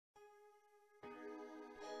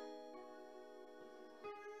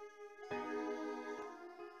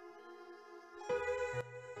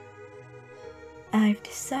I've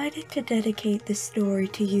decided to dedicate this story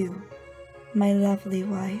to you, my lovely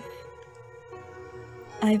wife.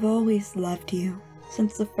 I've always loved you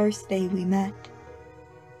since the first day we met.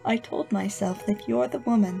 I told myself that you're the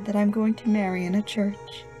woman that I'm going to marry in a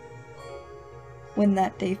church. When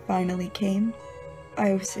that day finally came,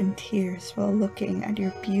 I was in tears while looking at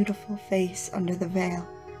your beautiful face under the veil.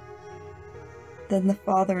 Then the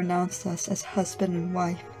father announced us as husband and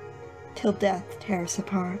wife, till death tear us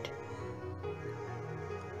apart.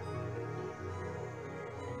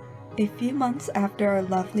 A few months after our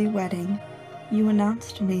lovely wedding, you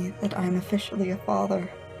announced to me that I'm officially a father.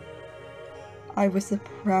 I was the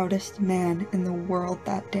proudest man in the world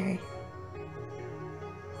that day.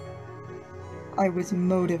 I was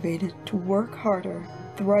motivated to work harder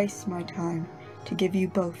thrice my time to give you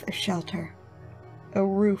both a shelter, a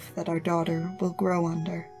roof that our daughter will grow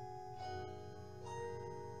under.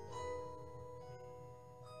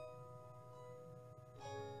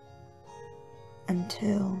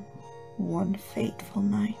 Until one fateful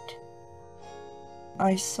night,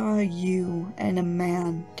 I saw you and a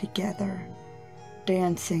man together,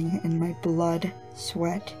 dancing in my blood,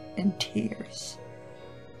 sweat, and tears.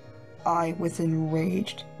 I was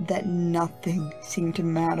enraged that nothing seemed to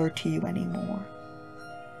matter to you anymore.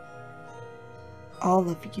 All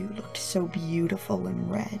of you looked so beautiful in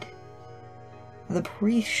red. The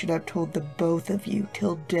priest should have told the both of you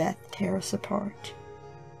till death tear us apart.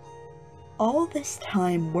 All this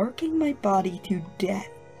time working my body to death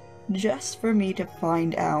just for me to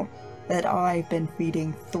find out that I've been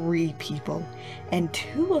feeding 3 people and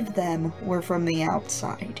 2 of them were from the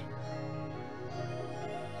outside.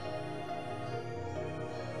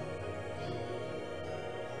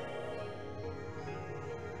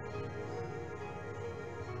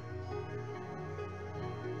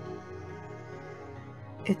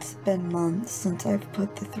 It's been months since I've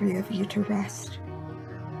put the 3 of you to rest.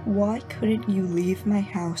 Why couldn't you leave my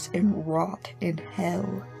house and rot in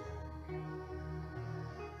hell?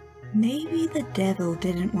 Maybe the devil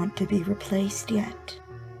didn't want to be replaced yet.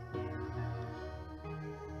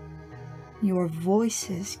 Your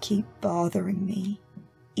voices keep bothering me,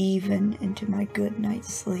 even into my good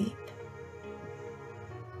night's sleep.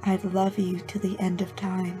 I'd love you to the end of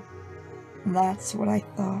time. That's what I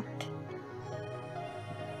thought.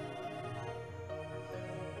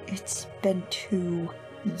 It's been 2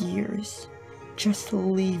 years. Just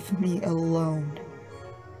leave me alone.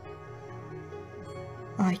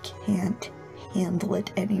 I can't handle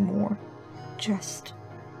it anymore.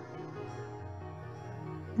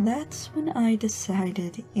 That's when I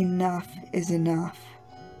decided enough is enough.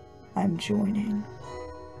 I'm joining.